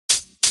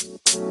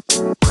Heyo,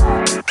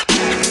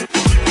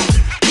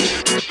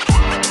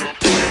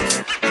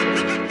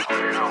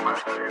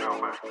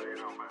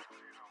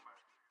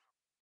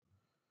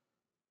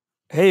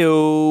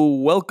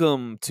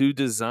 welcome to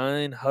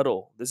Design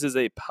Huddle. This is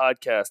a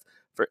podcast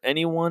for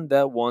anyone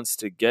that wants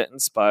to get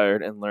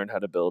inspired and learn how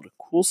to build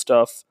cool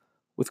stuff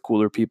with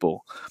cooler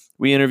people.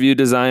 We interview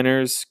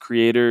designers,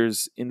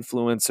 creators,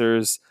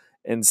 influencers,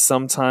 and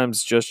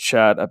sometimes just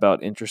chat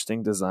about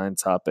interesting design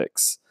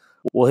topics.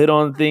 We'll hit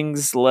on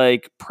things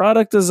like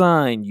product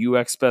design,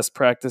 UX best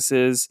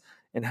practices,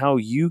 and how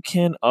you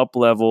can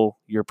up-level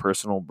your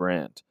personal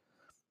brand.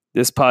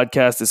 This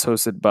podcast is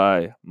hosted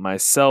by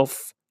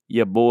myself,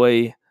 ya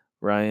boy,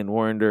 Ryan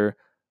Warrender,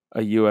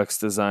 a UX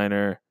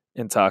designer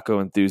and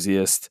taco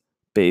enthusiast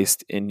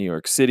based in New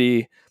York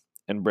City,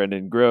 and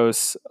Brendan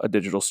Gross, a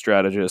digital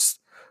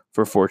strategist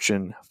for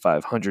Fortune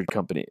 500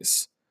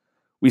 companies.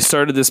 We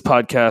started this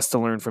podcast to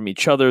learn from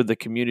each other, the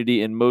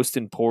community, and most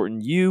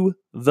important, you,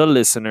 the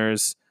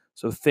listeners.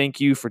 So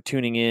thank you for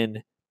tuning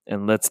in,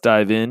 and let's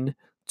dive in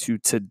to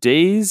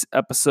today's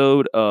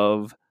episode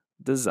of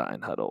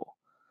Design Huddle.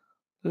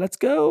 Let's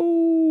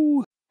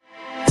go.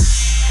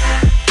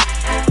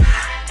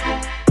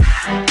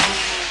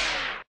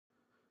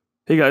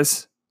 Hey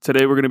guys,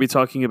 today we're going to be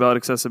talking about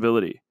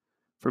accessibility.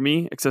 For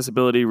me,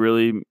 accessibility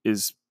really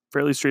is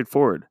fairly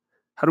straightforward.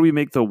 How do we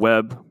make the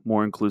web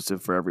more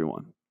inclusive for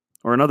everyone?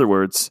 Or in other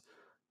words,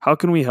 how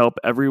can we help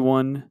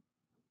everyone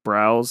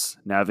browse,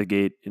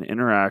 navigate, and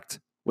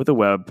interact with the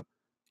web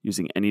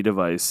using any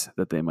device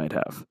that they might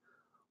have?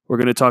 We're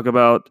going to talk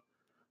about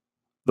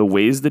the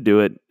ways to do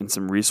it and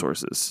some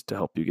resources to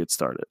help you get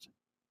started.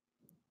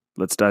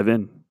 Let's dive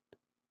in.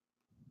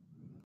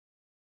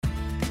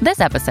 This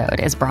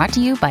episode is brought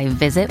to you by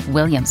Visit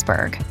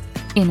Williamsburg.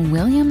 In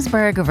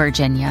Williamsburg,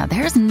 Virginia,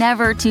 there's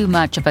never too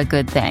much of a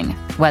good thing.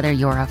 Whether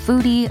you're a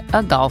foodie,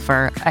 a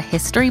golfer, a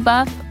history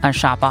buff, a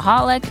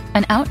shopaholic,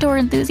 an outdoor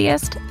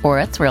enthusiast, or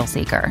a thrill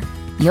seeker,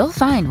 you'll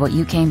find what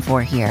you came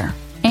for here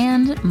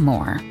and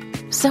more.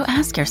 So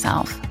ask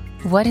yourself,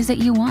 what is it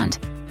you want?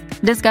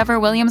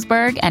 Discover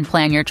Williamsburg and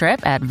plan your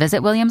trip at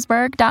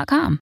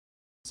visitwilliamsburg.com.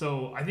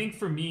 So I think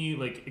for me,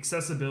 like,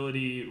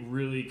 accessibility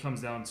really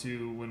comes down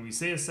to when we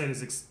say a site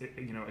is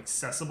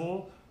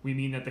accessible, we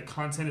mean that the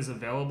content is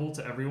available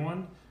to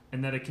everyone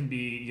and that it can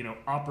be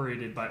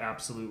operated by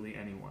absolutely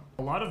anyone.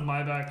 A lot of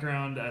my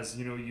background, as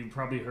you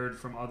probably heard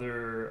from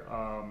other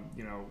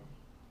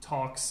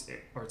talks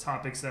or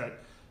topics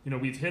that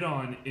we've hit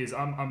on, is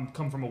I'm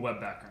come from a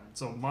web background.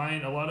 So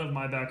a lot of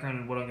my background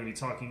and what I'm going to be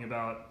talking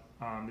about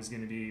is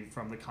going to be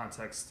from the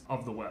context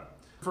of the web.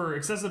 For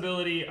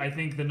accessibility, I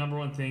think the number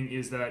one thing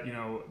is that,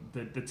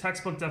 the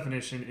textbook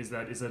definition is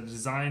a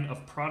design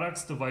of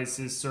products,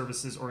 devices,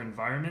 services, or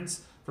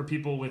environments for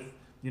people with,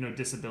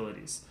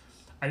 disabilities.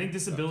 I think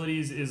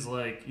disabilities is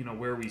like,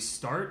 where we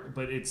start,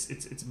 but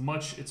it's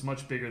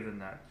much bigger than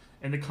that.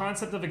 And the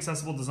concept of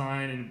accessible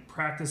design and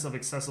practice of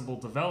accessible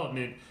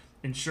development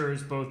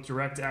ensures both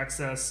direct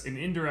access and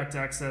indirect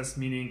access,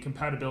 meaning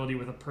compatibility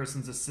with a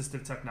person's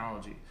assistive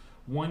technology.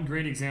 One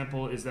great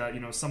example is that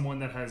someone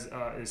that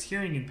is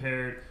hearing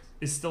impaired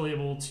is still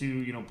able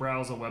to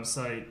browse a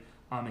website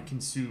and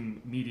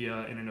consume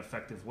media in an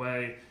effective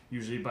way,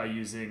 usually by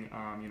using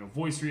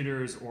voice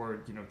readers or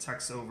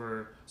text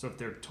over. So if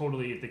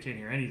they can't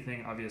hear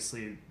anything,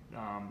 obviously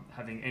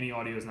having any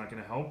audio is not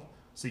going to help.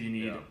 So you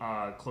need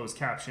closed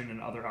caption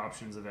and other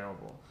options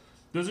available.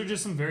 Those are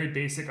just some very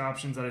basic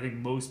options that I think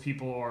most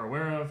people are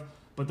aware of.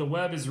 But the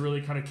web is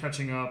really kind of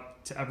catching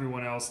up to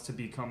everyone else to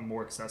become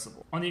more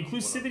accessible. On the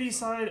inclusivity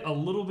side, a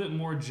little bit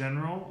more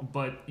general,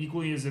 but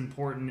equally as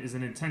important is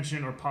an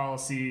intention or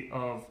policy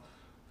of,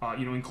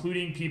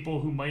 including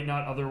people who might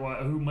have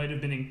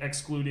been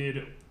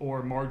excluded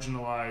or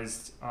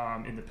marginalized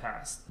in the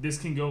past. This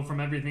can go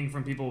from everything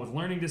from people with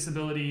learning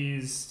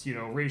disabilities,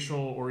 racial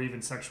or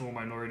even sexual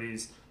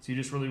minorities. So you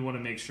just really want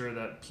to make sure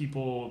that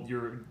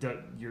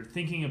you're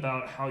thinking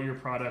about how your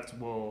product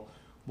will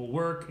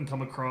work and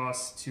come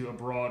across to a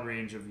broad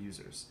range of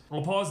users.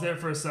 I'll pause there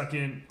for a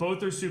second.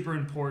 Both are super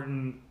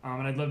important,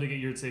 and I'd love to get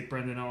your take,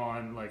 Brendan,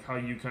 on like how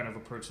you kind of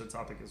approach the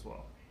topic as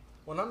well.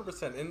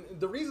 100%. And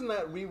the reason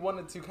that we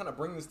wanted to kind of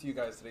bring this to you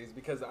guys today is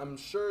because I'm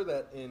sure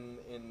that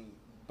in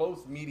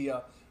both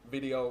media,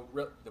 video,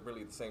 they're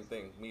really the same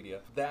thing, media,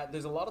 that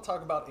there's a lot of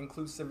talk about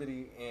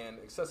inclusivity and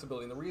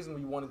accessibility. And the reason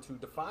we wanted to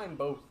define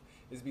both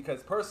is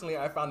because personally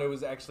I found it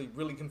was actually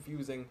really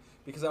confusing,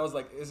 because I was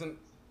like,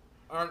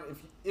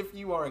 if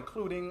you are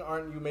including,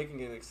 aren't you making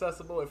it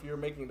accessible? If you're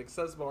making it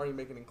accessible, aren't you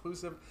making it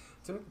inclusive?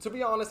 To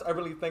be honest, I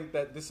really think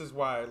that this is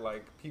why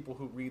people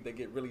who read, they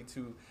get really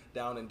too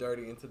down and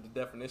dirty into the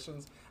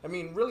definitions. I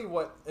mean, really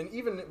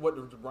even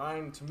what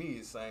Ryan to me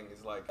is saying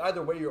is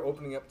either way you're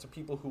opening up to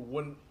people who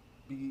wouldn't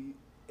be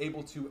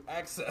able to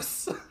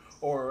access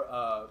or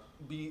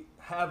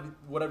have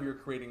whatever you're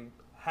creating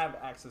have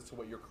access to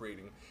what you're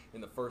creating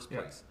in the first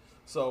Yeah. place.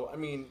 So, I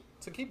mean,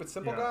 to keep it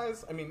simple, Yeah.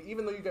 guys, I mean,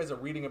 even though you guys are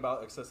reading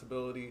about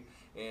accessibility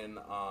and,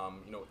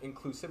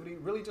 inclusivity,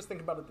 really just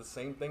think about it the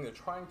same thing. They're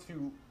trying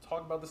to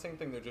talk about the same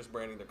thing. They're just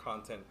branding their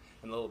content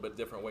in a little bit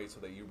different way so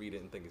that you read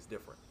it and think it's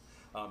different.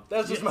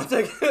 That's just my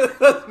take.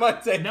 That's my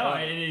take. No,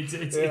 on it.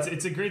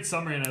 it's a great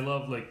summary, and I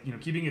love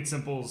keeping it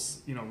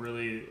simple's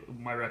really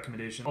my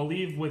recommendation. I'll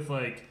leave with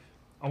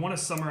I want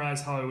to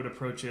summarize how I would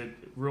approach it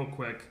real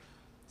quick.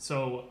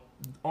 So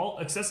all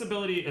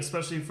accessibility,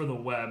 especially for the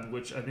web,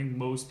 which I think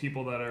most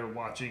people that are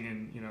watching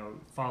and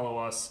follow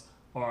us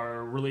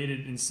are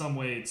related in some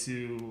way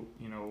to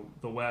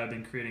the web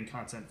and creating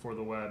content for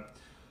the web.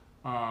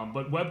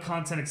 But Web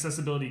Content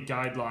Accessibility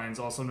Guidelines,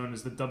 also known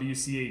as the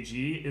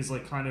WCAG, is the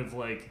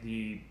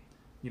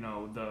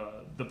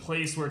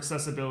place where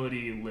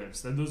accessibility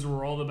lives. And those are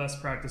where all the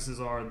best practices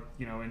are,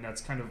 and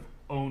that's kind of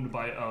owned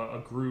by a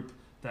group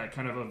that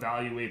kind of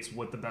evaluates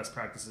what the best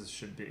practices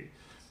should be.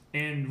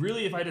 And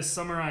really, if I just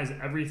summarize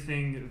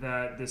everything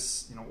that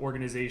this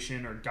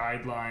organization or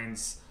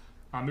guidelines,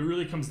 it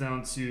really comes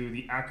down to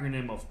the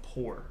acronym of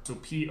POUR. So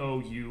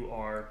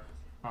POUR.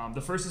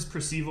 The first is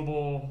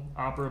perceivable,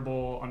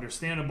 operable,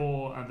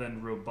 understandable, and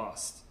then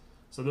robust.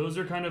 So those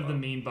are kind of the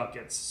main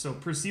buckets. So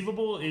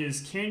perceivable is,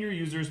 can your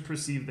users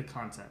perceive the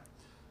content?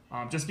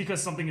 Just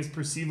because something is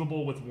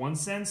perceivable with one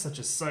sense, such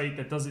as sight,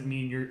 that doesn't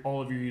mean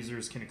all of your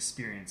users can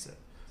experience it.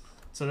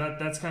 So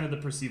that's kind of the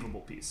perceivable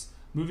piece.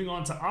 Moving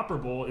on to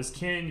operable is,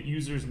 can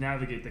users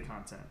navigate the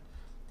content?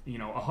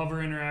 A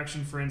hover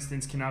interaction, for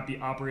instance, cannot be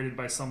operated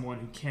by someone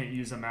who can't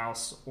use a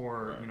mouse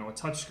or a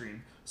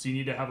touchscreen. So you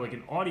need to have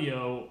an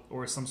audio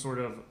or some sort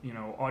of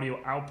audio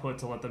output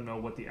to let them know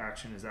what the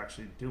action is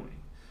actually doing.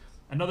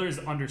 Another is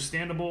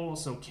understandable.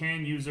 So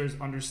can users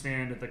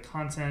understand the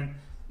content?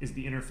 Is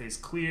the interface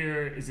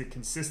clear? Is it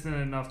consistent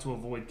enough to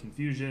avoid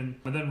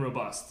confusion? And then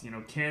robust.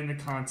 Can the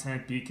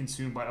content be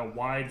consumed by a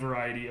wide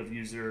variety of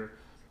user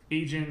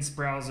agents,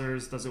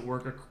 browsers? Does it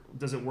work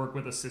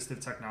with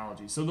assistive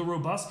technology? So the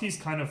robust piece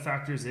kind of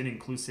factors in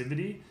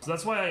inclusivity. So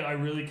that's why they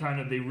really kind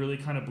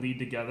of bleed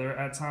together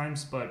at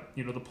times. But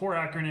the POUR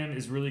acronym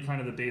is really kind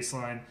of the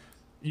baseline.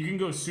 You can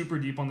go super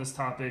deep on this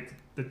topic.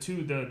 The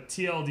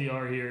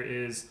TLDR here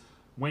is,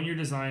 when you're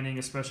designing,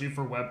 especially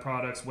for web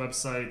products,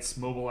 websites,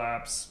 mobile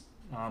apps,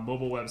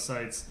 mobile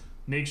websites,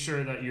 make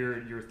sure that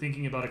you're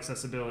thinking about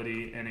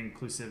accessibility and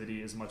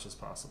inclusivity as much as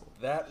possible.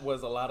 That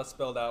was a lot of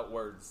spelled out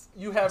words.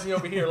 You have me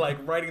over here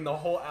writing the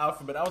whole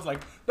alphabet. I was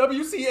like,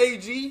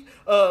 WCAG,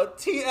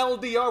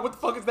 TLDR, what the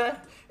fuck is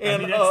that?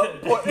 And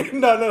that's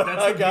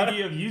I the got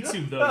beauty of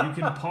YouTube, though. You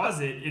can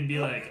pause it and be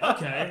like,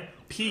 okay,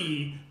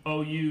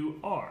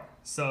 POUR.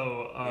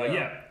 So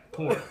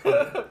POUR.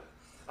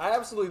 I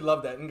absolutely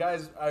love that. And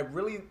guys, I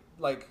really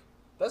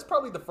that's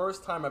probably the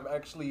first time I've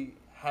actually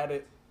had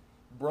it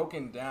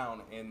broken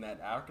down in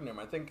that acronym.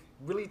 I think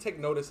really take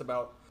notice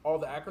about all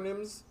the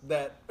acronyms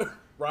that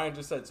Ryan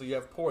just said. So you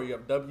have POUR, you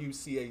have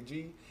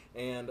WCAG,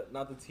 and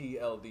not the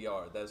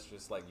TLDR. That's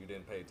just you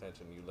didn't pay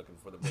attention. You're looking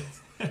for the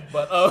bits.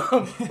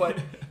 But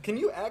can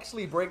you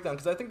actually break down?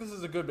 Because I think this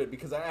is a good bit,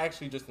 because I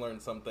actually just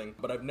learned something,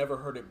 but I've never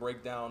heard it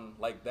break down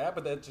like that.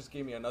 But that just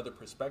gave me another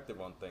perspective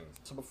on things.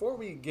 So before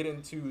we get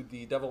into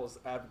the devil's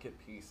advocate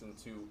piece,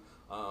 into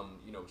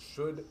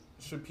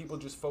should people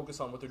just focus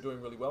on what they're doing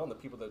really well and the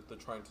people that they're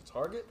trying to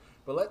target?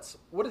 But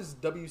what is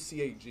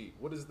WCAG?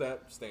 What does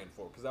that stand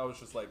for? Because I was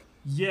just So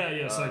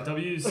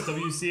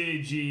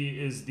WCAG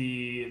is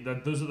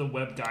those are the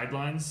web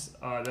guidelines.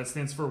 That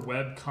stands for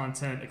Web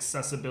Content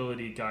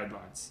Accessibility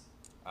Guidelines.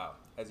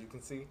 As you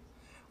can see,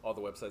 all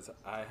the websites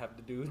I have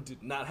to do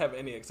did not have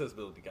any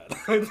accessibility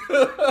guidelines.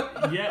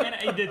 Yeah,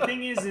 and the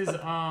thing is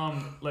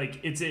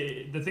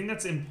the thing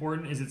that's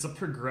important is it's a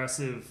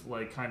progressive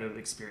kind of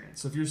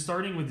experience. So if you're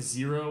starting with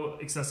zero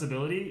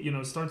accessibility,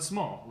 start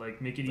small,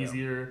 make it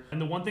easier.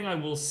 And the one thing I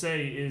will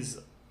say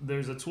is,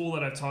 there's a tool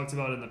that I've talked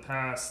about in the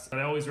past that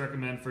I always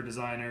recommend for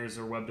designers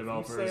or web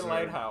developers. You say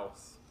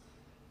Lighthouse.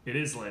 It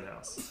is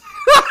Lighthouse.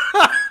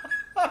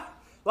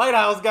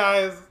 Lighthouse,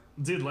 guys.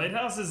 Dude,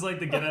 Lighthouse is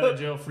the get out of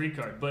jail free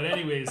card. But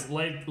anyways,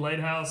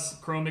 Lighthouse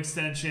Chrome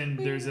extension,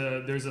 there's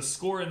a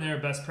score in there,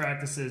 best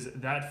practices,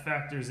 that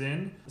factors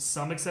in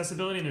some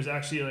accessibility, and there's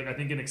actually I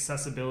think an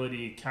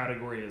accessibility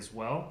category as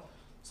well.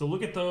 So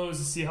look at those,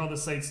 see how the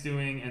site's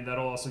doing, and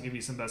that'll also give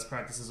you some best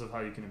practices of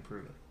how you can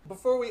improve it.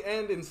 Before we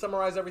end and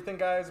summarize everything,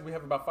 guys, we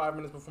have about 5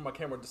 minutes before my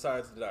camera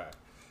decides to die.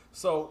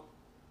 So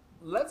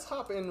let's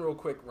hop in real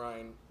quick,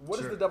 Ryan.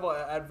 What is the devil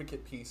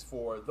advocate piece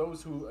for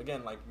those who,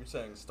 again, like you're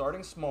saying,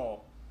 starting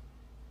small?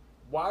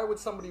 Why would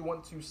somebody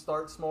want to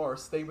start small or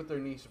stay with their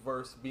niche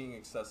versus being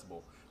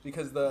accessible?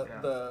 Because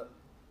the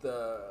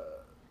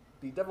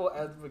devil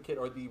advocate,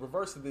 or the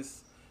reverse of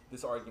this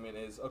argument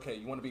is, okay,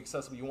 you want to be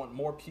accessible, you want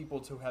more people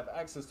to have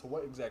access to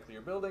what exactly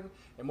you're building,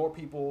 and more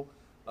people,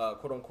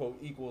 quote unquote,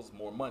 equals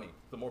more money.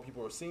 The more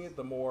people are seeing it,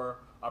 the more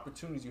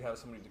opportunities you have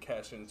somebody to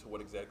cash into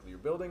what exactly you're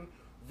building,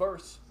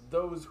 versus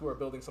those who are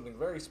building something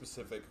very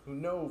specific, who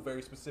know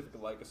very specific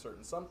like a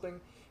certain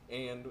something,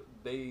 and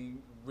they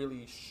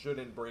really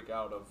shouldn't break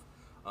out of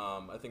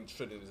I think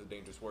shouldn't is a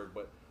dangerous word,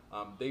 but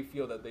they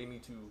feel that they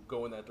need to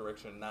go in that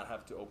direction and not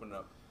have to open it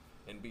up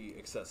and be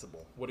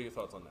accessible. What are your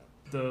thoughts on that?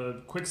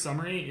 The quick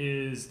summary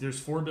is there's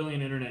 4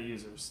 billion internet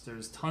users.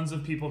 There's tons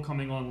of people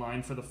coming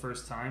online for the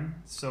first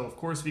time. So of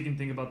course we can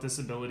think about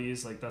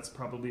disabilities, like that's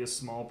probably a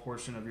small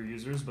portion of your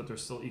users, but they're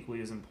still equally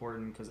as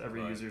important because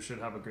every user should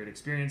have a great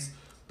experience.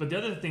 But the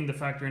other thing to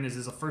factor in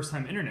is a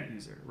first-time internet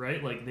user,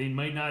 right? Like they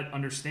might not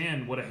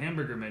understand what a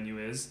hamburger menu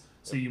is,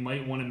 so you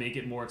might want to make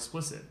it more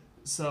explicit.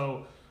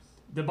 So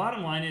the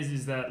bottom line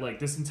is that like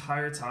this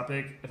entire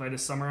topic, if I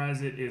just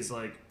summarize it, is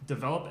like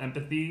develop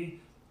empathy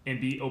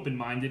and be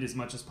open-minded as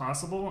much as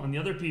possible. And the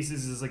other piece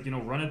is like,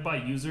 run it by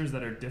users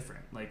that are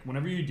different. Like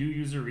whenever you do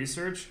user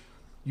research,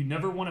 you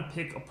never want to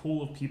pick a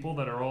pool of people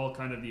that are all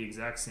kind of the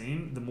exact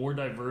same. The more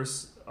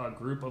diverse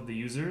group of the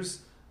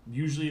users,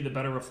 usually the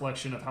better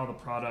reflection of how the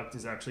product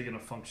is actually going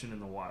to function in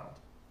the wild.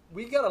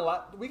 We got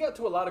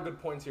to a lot of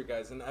good points here,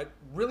 guys, and I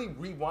really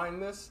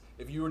rewind this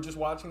if you were just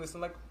watching this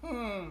and like,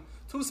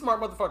 two smart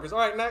motherfuckers. All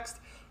right, next.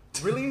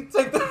 Really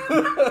take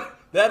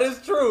that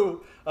is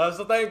true.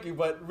 So thank you,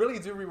 but really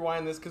do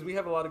rewind this because we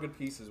have a lot of good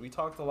pieces. We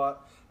talked a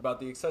lot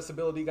about the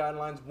accessibility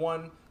guidelines.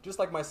 One, just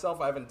like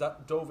myself, I haven't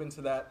dove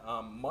into that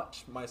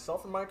much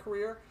myself in my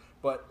career,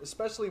 but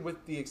especially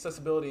with the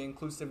accessibility and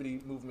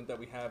inclusivity movement that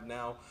we have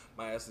now,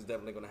 my ass is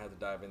definitely going to have to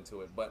dive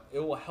into it. But it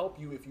will help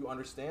you if you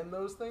understand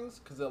those things,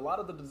 because a lot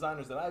of the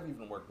designers that I've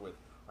even worked with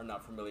are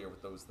not familiar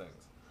with those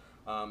things.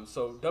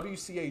 So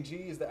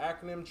WCAG is the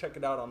acronym. Check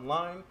it out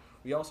online.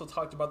 We also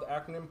talked about the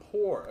acronym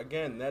POUR.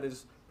 Again, that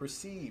is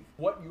perceive.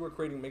 What you are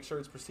creating, make sure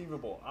it's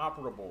perceivable,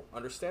 operable,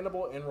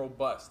 understandable, and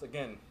robust.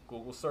 Again,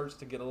 Google search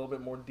to get a little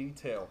bit more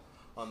detail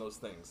on those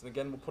things. And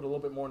again, we'll put a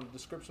little bit more in the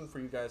description for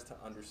you guys to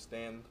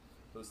understand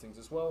those things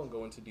as well and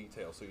go into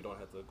detail so you don't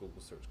have to Google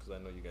search, because I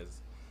know you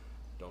guys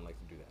don't like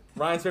to do that.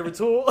 Ryan's favorite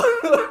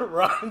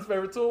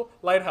tool,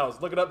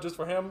 Lighthouse. Look it up just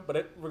for him,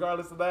 but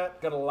regardless of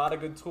that, got a lot of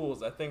good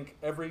tools. I think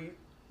every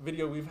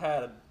video we've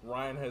had,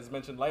 Ryan has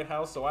mentioned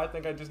Lighthouse, so I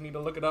think I just need to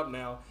look it up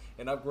now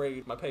and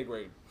upgrade my pay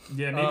grade.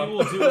 Yeah, maybe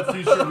we'll do a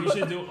future.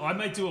 I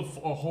might do a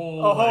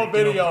whole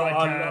video podcast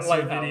on Lighthouse.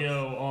 or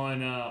video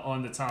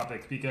on the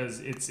topic,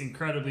 because it's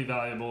incredibly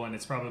valuable and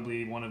it's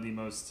probably one of the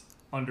most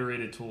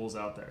underrated tools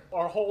out there.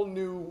 Our whole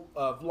new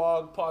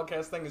vlog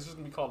podcast thing is just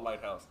gonna be called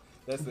Lighthouse.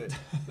 That's it.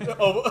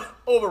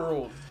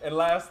 Overruled. And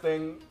last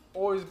thing,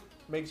 always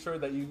make sure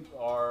that you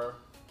are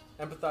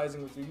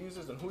empathizing with your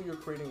users and who you're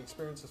creating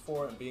experiences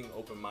for, and being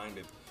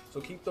open-minded.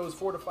 So keep those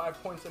 4 to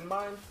 5 points in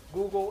mind.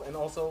 Google, and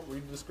also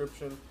read the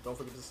description. Don't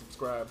forget to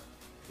subscribe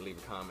and leave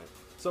a comment.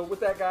 So with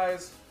that,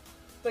 guys,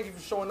 thank you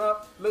for showing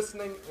up,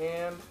 listening,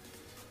 and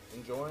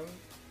enjoying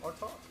our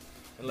talk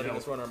and letting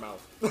us run our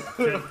mouth.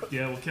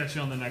 Yeah, we'll catch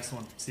you on the next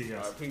one. See you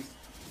guys. All right, peace.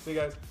 See you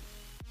guys.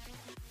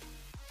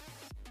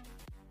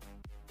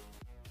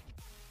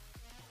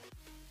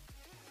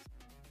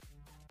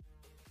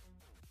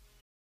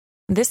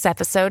 This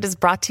episode is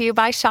brought to you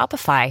by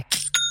Shopify.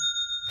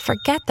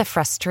 Forget the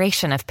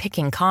frustration of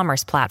picking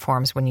commerce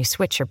platforms when you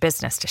switch your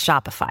business to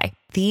Shopify,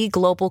 the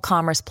global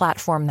commerce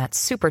platform that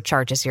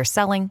supercharges your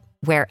selling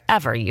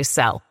wherever you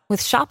sell. With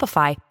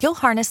Shopify, you'll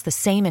harness the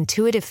same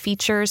intuitive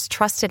features,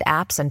 trusted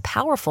apps, and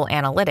powerful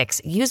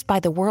analytics used by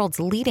the world's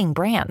leading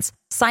brands.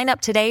 Sign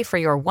up today for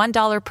your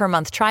 $1 per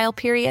month trial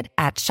period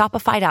at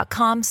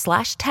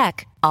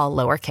shopify.com/tech, all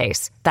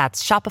lowercase.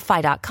 That's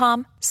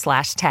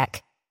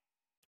shopify.com/tech.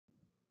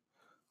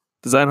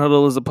 Design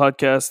Huddle is a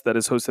podcast that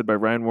is hosted by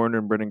Ryan Warner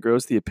and Brendan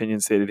Gross. The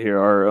opinions stated here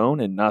are our own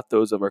and not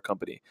those of our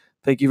company.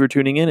 Thank you for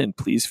tuning in, and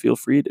please feel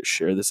free to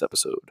share this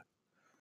episode.